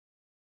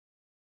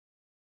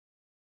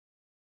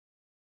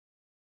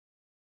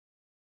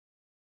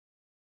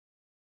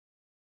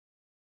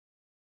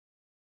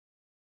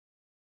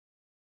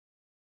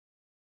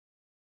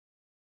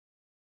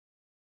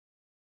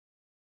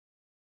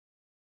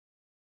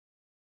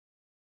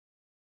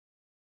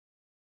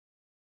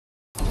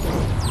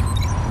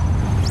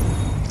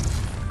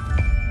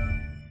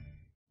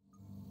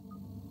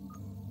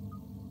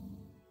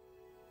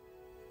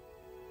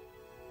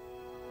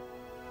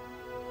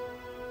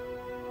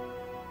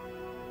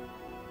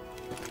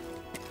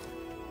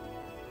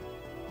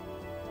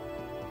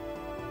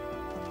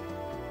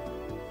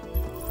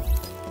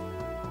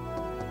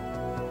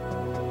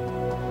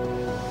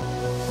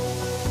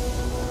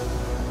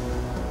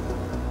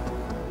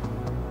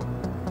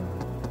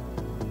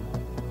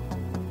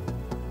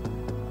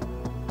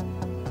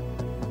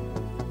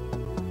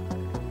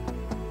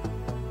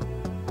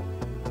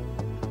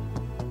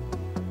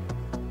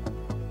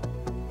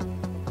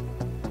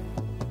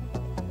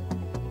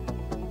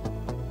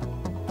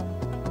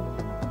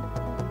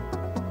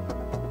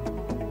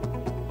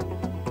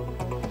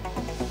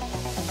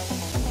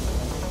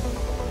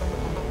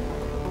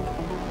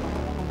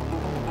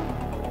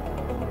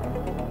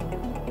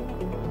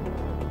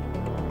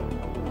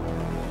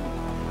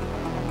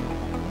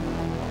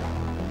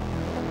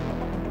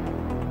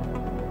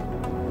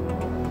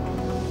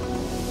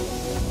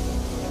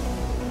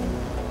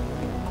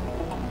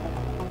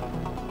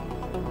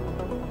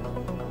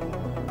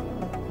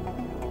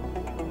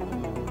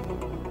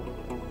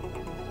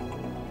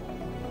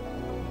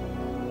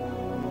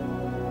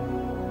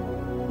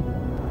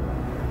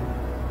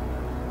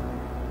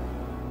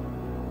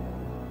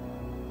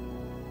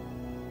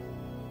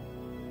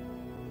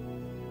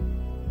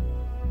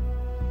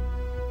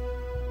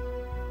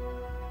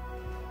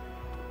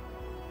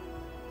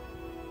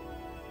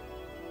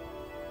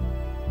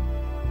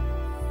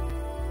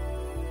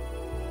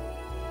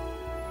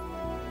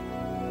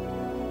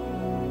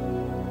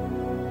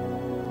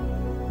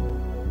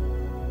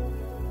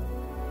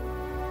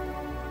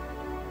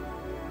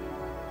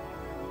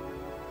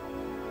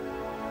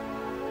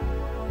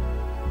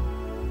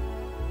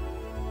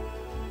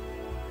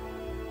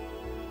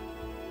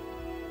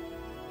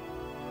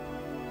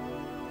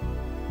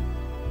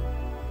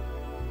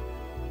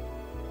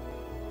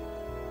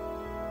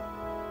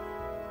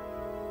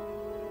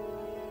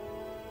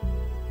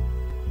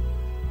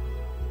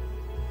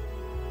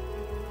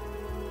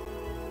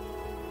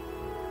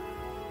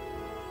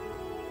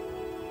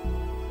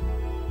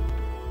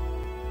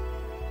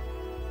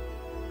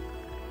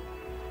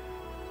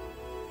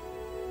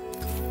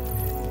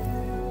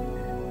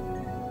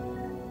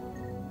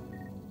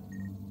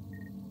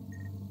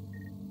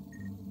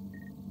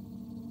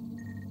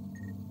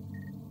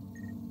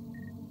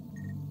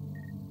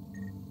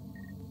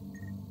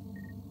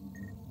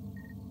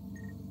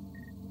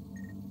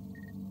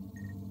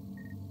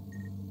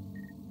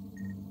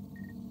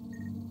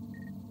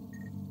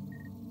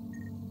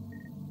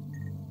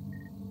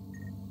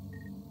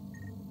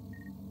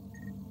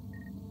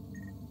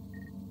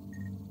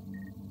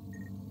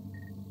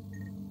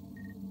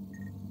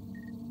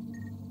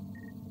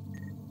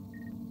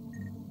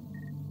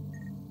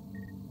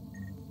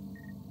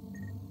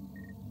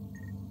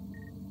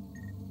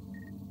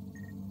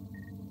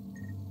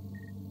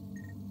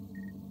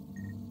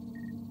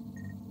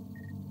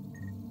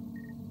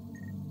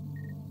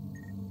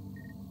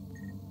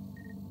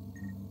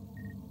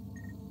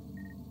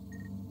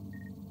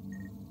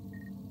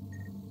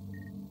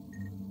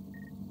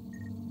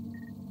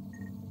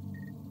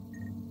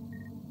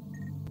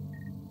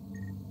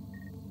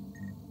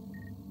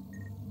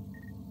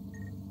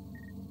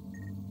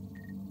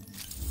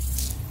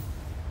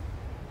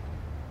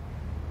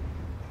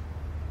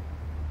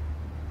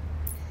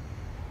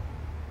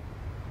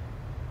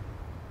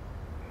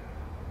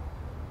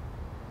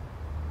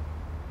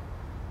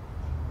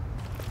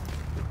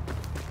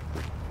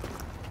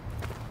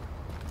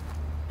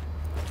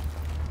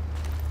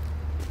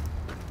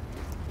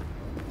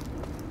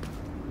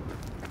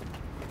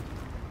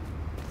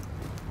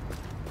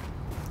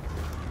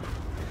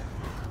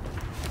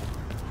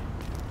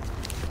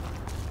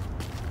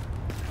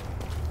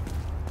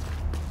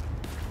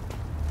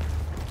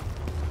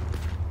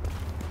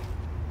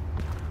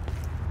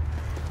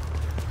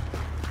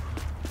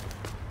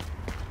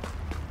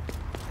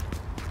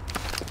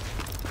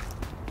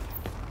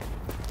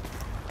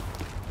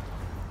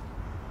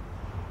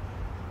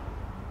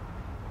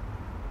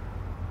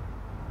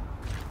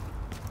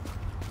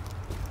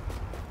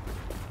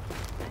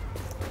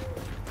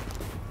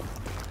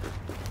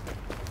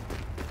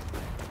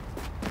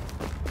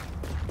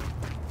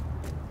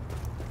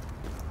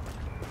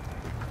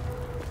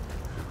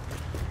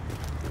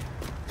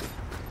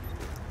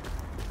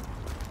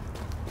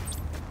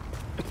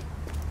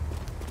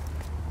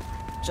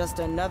Just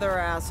another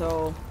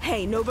asshole.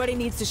 Hey, nobody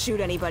needs to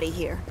shoot anybody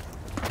here.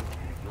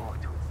 You're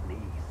to its knees.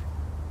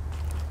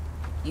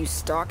 You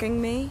stalking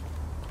me?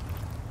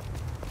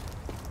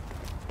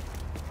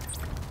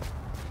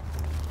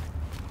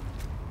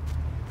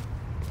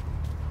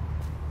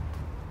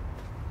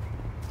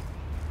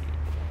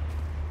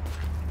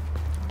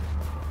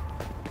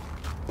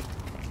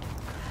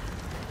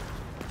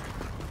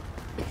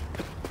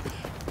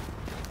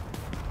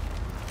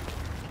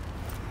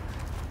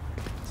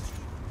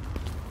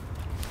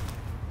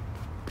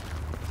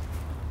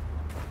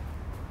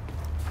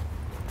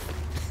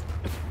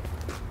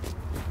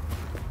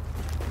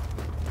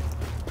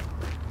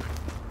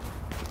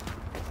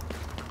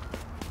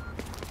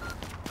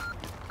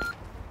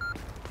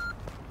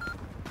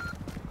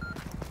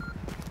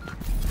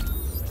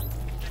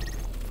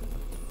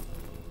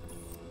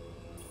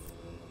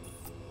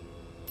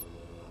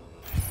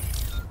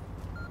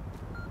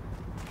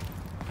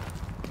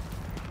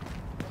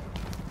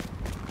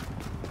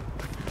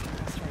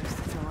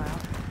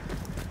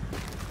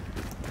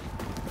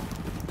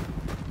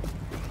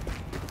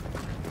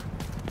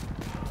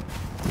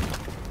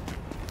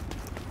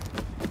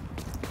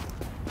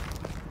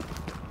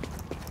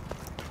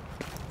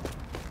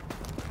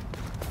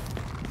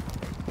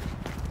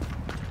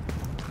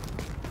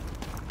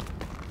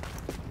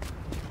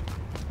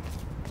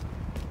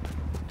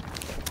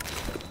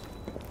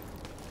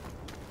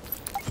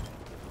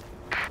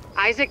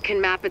 Isaac can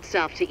map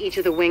itself to each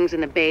of the wings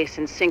in the base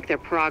and sync their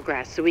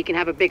progress so we can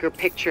have a bigger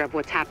picture of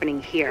what's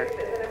happening here.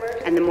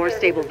 And the more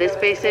stable this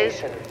base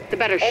is, the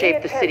better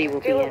shape the city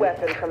will be in. Any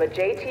weapon from a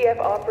JTF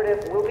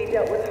operative will be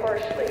dealt with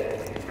harshly.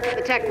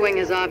 The tech wing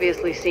has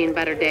obviously seen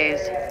better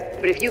days,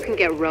 but if you can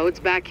get Rhodes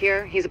back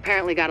here, he's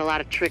apparently got a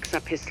lot of tricks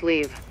up his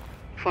sleeve.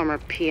 Former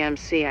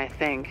PMC, I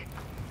think.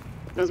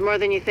 Knows more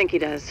than you think he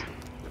does.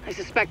 I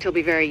suspect he'll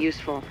be very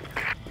useful.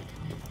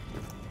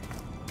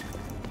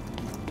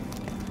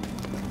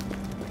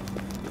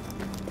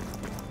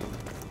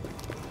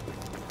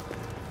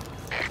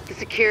 The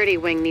security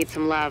wing needs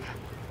some love.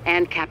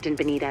 And Captain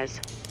Benitez.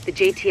 The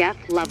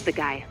JTF love the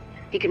guy.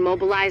 He can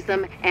mobilize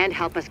them and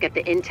help us get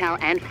the intel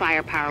and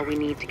firepower we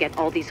need to get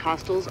all these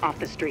hostiles off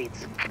the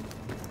streets.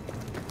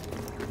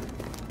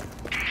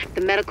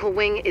 The medical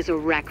wing is a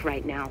wreck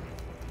right now.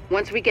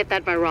 Once we get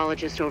that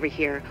virologist over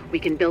here, we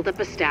can build up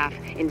a staff,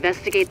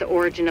 investigate the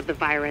origin of the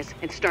virus,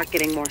 and start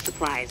getting more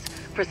supplies.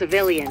 For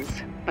civilians,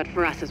 but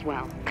for us as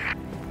well.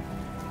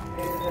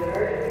 This is an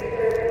emergency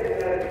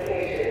service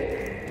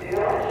notification. Do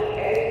not keep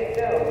any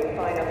stone you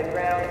find on the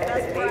ground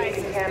as it may be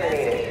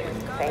contaminated.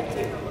 Thank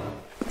you.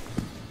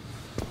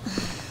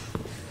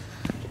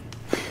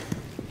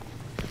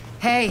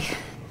 Hey,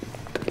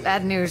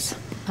 bad news.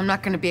 I'm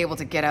not gonna be able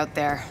to get out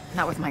there.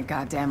 Not with my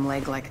goddamn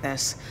leg like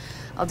this.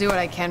 I'll do what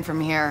I can from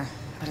here,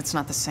 but it's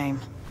not the same.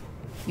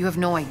 You have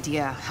no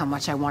idea how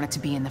much I wanted to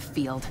be in the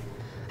field.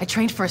 I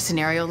trained for a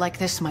scenario like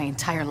this my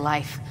entire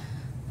life.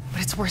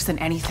 But it's worse than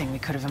anything we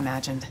could have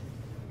imagined.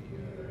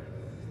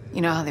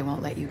 You know how they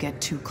won't let you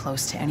get too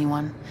close to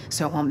anyone,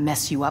 so it won't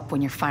mess you up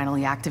when you're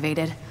finally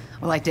activated?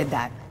 Well, I did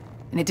that,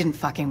 and it didn't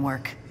fucking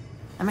work.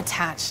 I'm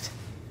attached.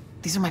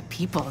 These are my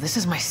people. This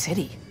is my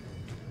city.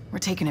 We're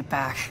taking it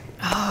back.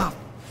 Oh.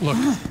 Look,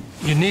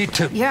 you need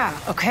to... Yeah,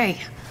 okay.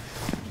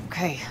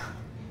 Okay.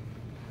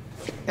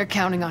 They're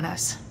counting on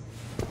us.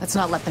 Let's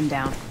not let them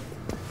down.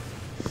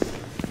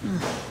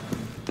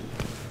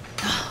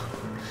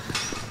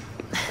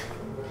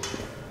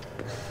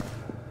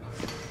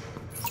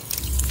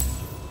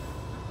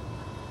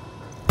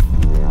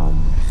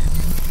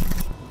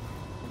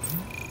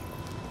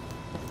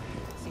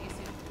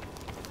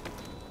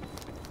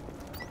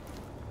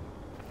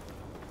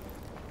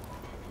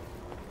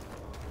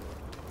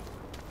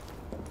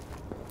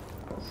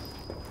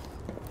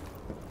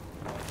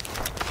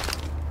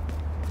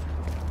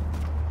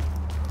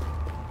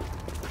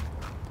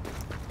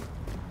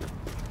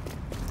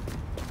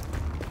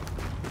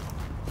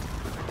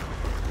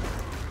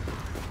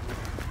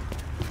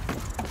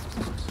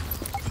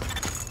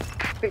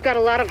 We've got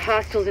a lot of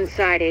hostiles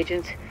inside,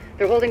 Agent.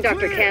 They're holding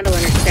Dr. Candle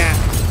and her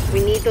staff.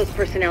 We need those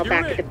personnel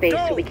back at the base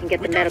so we can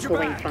get the medical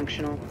wing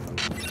functional.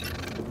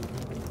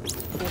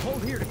 We'll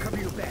hold here to cover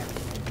your back.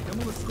 Then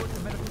we'll escort the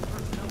medical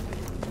personnel.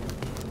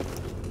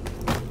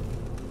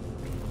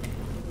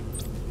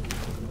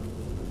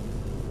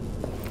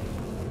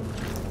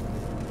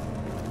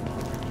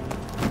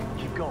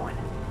 Keep going.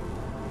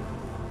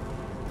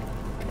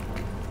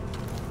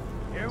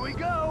 Here we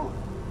go.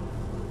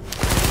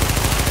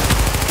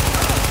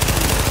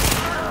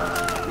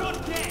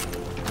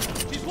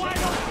 She's wide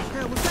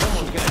open.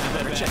 Someone's gonna have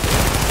better check.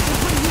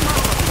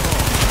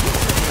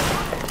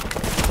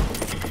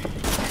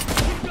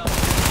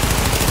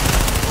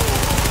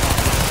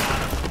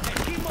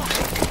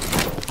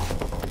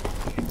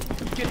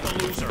 Get the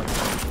loser.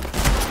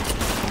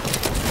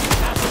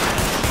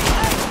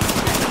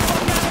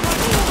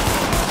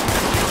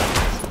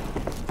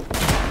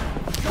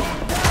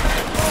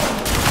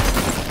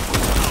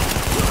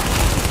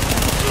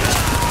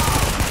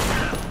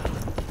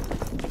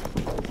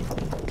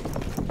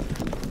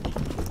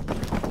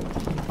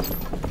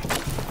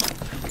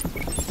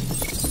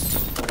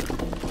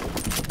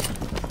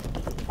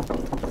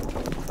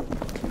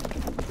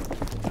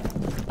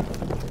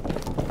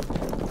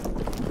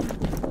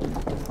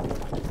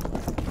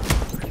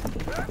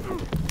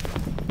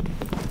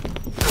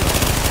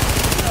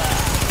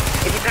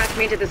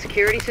 connect me to the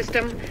security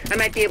system, I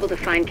might be able to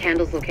find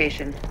Candle's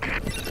location.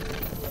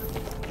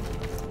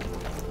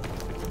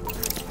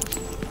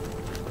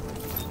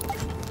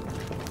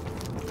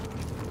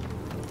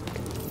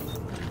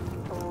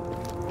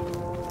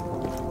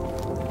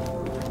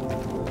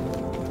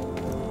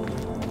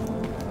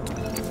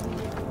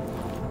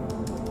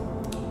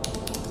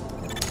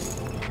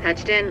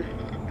 Hatched in.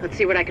 Let's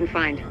see what I can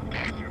find.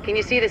 Can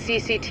you see the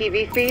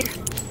CCTV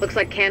feed? Looks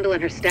like Candle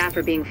and her staff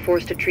are being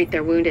forced to treat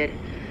their wounded.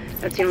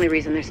 That's the only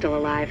reason they're still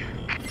alive.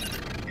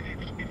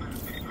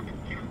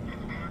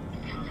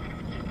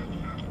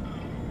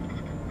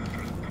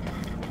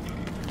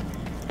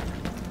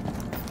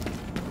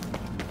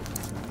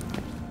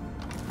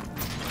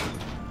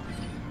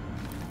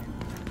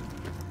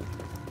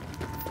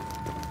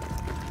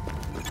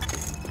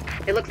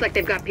 It looks like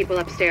they've got people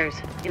upstairs,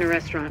 in a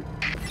restaurant.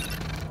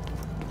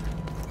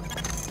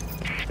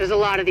 There's a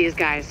lot of these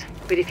guys,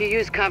 but if you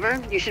use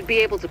cover, you should be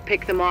able to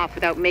pick them off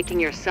without making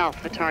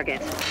yourself a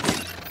target.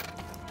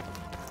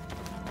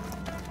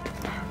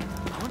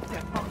 Hunt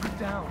that fucker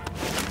down.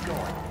 Keep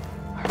going.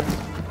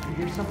 You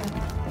hear something?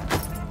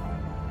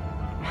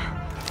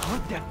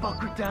 Hunt that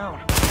fucker down.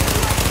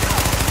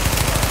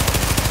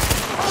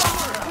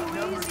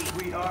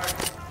 Sweetheart.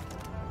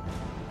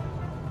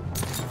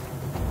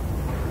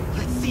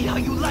 Let's see how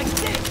you like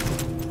this.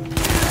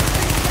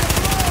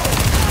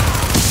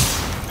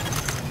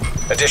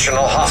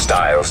 Additional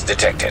hostiles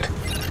detected.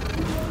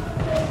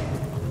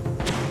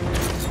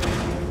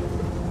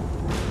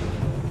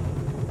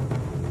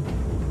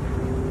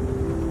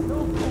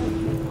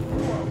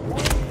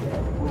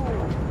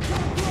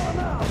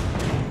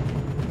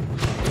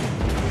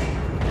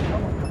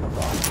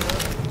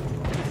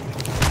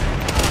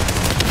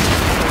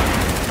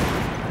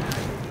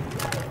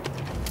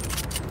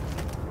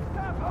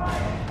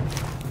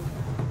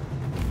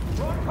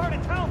 Wrong part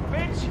of town,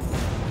 bitch!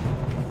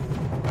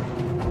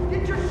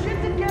 Get your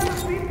shit together,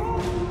 people!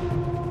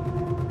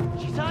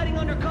 She's hiding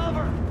under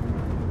cover.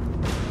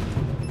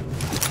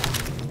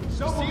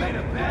 Someone made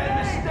a bad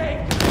mistake.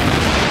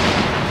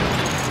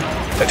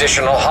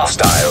 Additional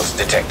hostiles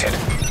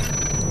detected.